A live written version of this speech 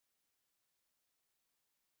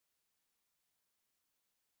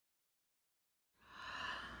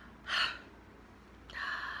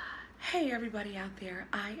Hey everybody out there,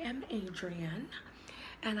 I am Adrienne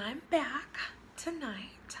and I'm back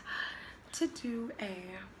tonight to do a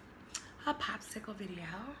popsicle video.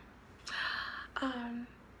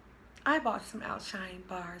 I bought some Outshine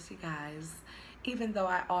bars, you guys, even though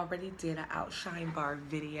I already did an Outshine bar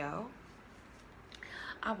video.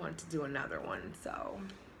 I want to do another one, so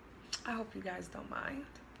I hope you guys don't mind.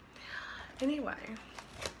 Anyway,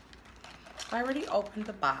 I already opened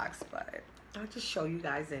the box, but I'll just show you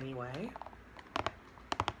guys anyway.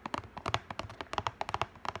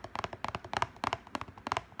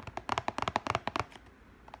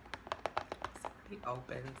 It's already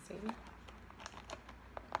open, see?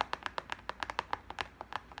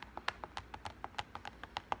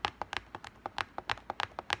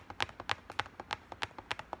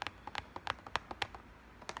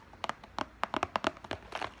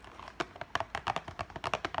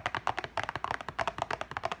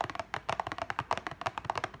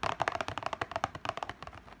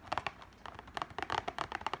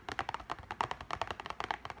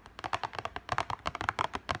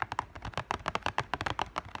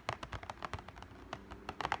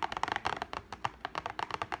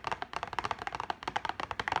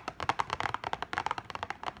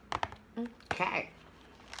 Okay,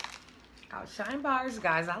 Outshine bars,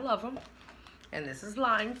 guys, I love them. And this is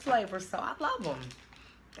lime flavor, so I love them.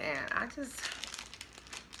 And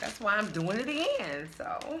that's why I'm doing it again,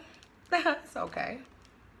 so it's okay.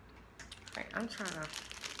 All right, I'm trying to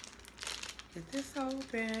get this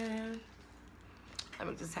open. Let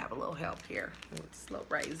me just have a little help here with this little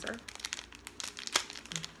razor.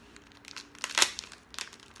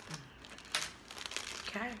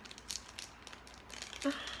 Okay.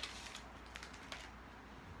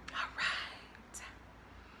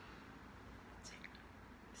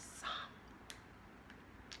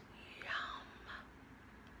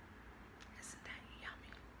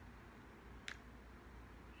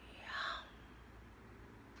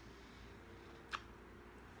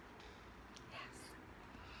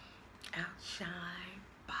 Outshine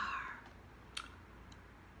bar.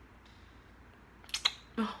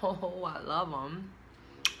 Oh, I love them.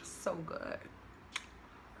 So good.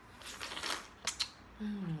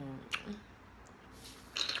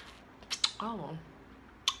 Oh,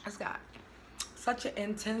 it's got such an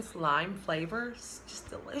intense lime flavor. It's just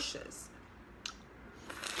delicious.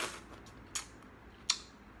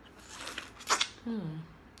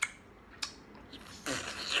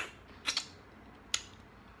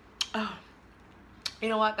 Oh, you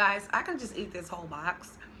know what, guys? I can just eat this whole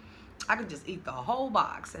box. I can just eat the whole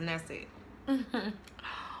box, and that's it.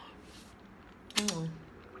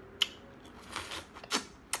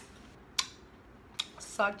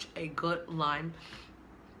 Such a good lime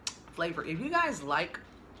flavor. If you guys like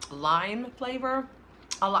lime flavor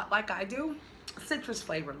a lot like I do, citrus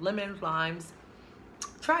flavor, lemons, limes,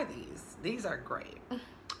 try these. These are great.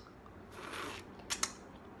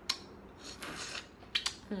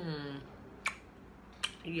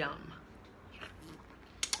 Yum.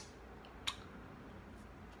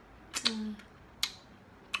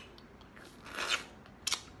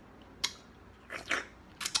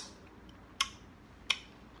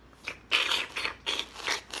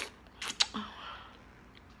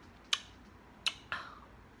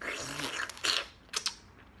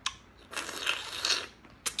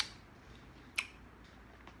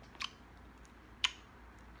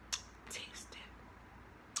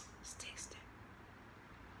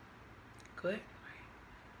 Good.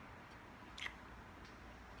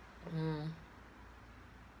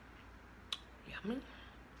 Yummy.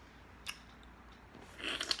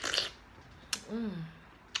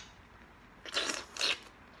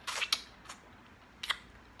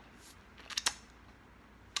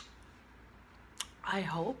 I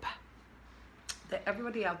hope that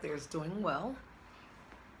everybody out there is doing well.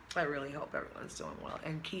 I really hope everyone's doing well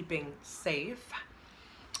and keeping safe.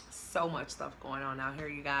 So much stuff going on out here,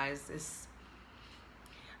 you guys.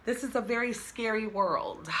 This is a very scary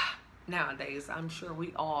world nowadays. I'm sure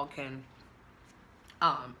we all can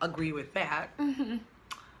agree with that.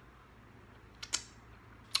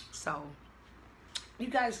 So you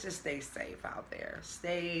guys just stay safe out there.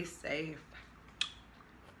 Stay safe.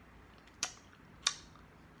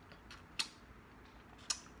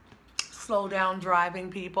 Slow down driving,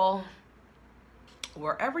 people.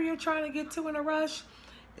 Wherever you're trying to get to in a rush,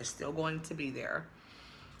 it's still going to be there.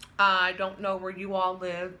 I don't know where you all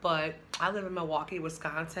live, but I live in Milwaukee,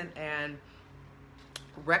 Wisconsin, and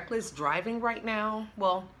reckless driving right now,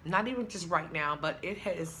 well, not even just right now, but it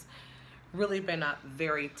has really been a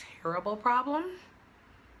very terrible problem.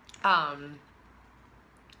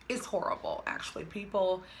 It's horrible, actually.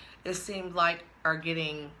 People, it seems like, are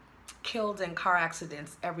getting killed in car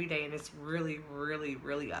accidents every day, and it's really, really,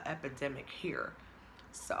 really an epidemic here.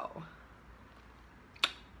 So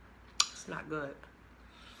it's not good.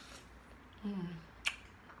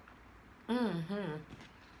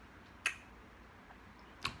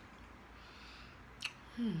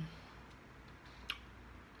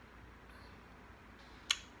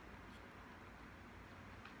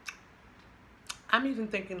 I'm even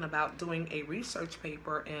thinking about doing a research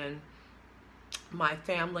paper in my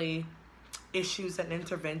family issues and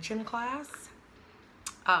intervention class.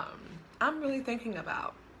 I'm really thinking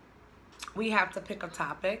about, we have to pick a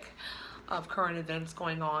topic of current events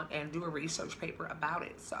going on and do a research paper about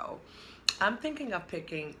it. So I'm thinking of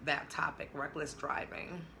picking that topic, reckless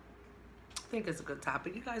driving. I think it's a good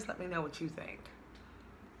topic. You guys let me know what you think.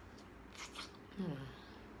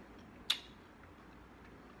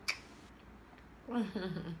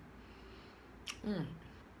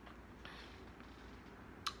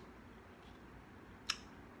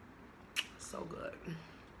 So good.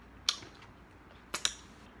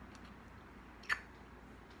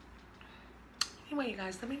 Anyway, you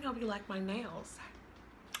guys, let me know if you like my nails.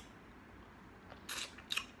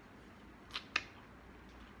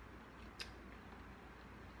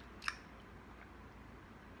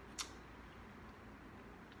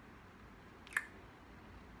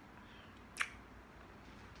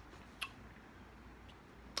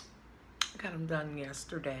 Got them done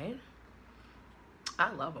yesterday.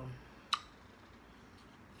 I love them.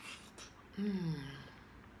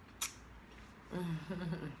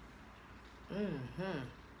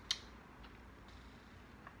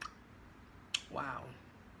 Wow.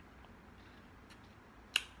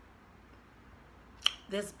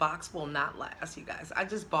 This box will not last, you guys. I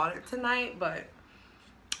just bought it tonight, but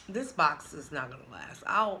this box is not gonna last.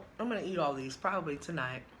 I'm gonna eat all these probably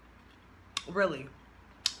tonight. Really.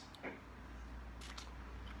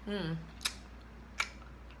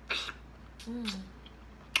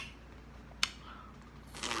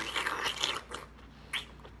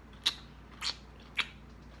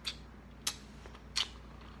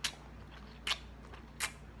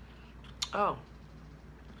 Oh.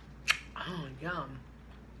 Oh, yum.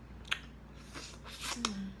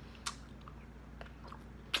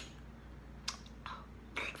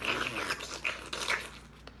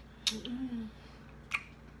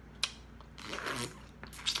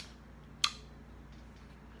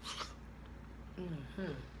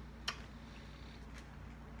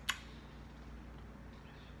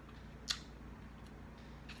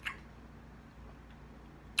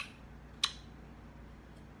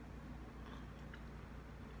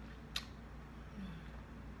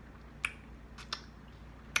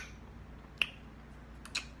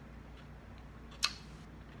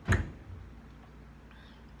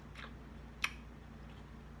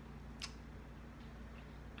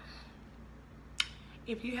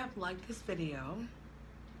 If you have liked this video,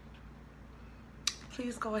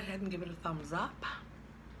 please go ahead and give it a thumbs up.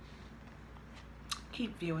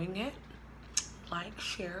 Keep viewing it. Like,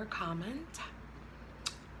 share, comment,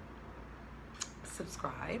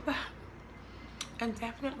 subscribe, and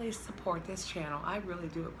definitely support this channel. I really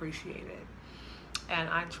do appreciate it. And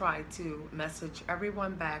I try to message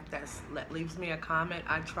everyone back that leaves me a comment.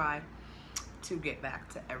 I try to get back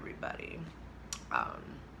to everybody.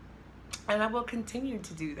 And I will continue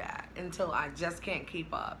to do that until I just can't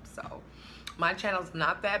keep up. So my channel's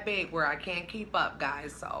not that big where I can't keep up,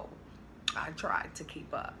 guys. So I try to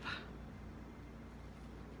keep up.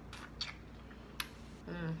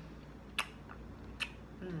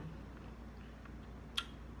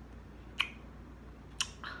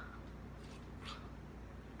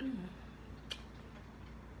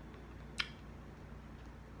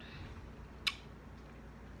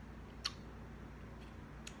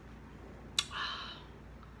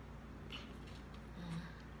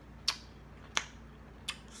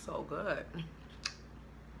 So good.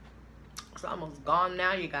 It's almost gone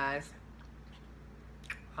now, you guys.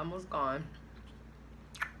 Almost gone.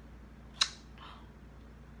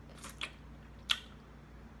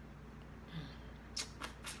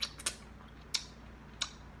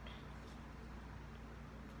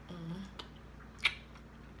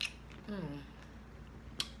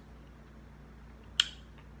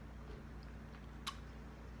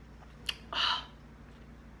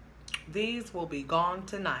 These will be gone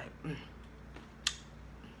tonight.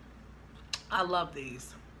 I love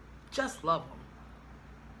these. Just love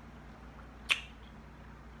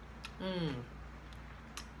them.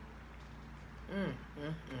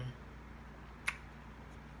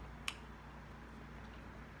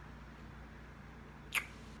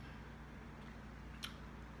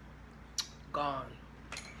 Gone.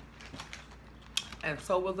 And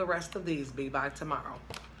so will the rest of these be by tomorrow.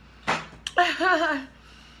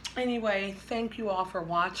 Anyway, thank you all for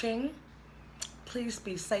watching. Please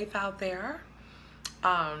be safe out there.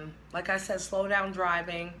 Like I said, slow down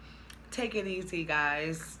driving. Take it easy,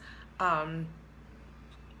 guys. I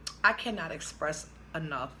cannot express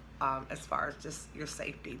enough as far as just your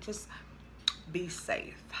safety. Just be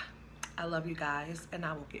safe. I love you guys, and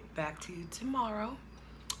I will get back to you tomorrow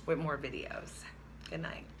with more videos. Good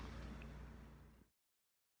night.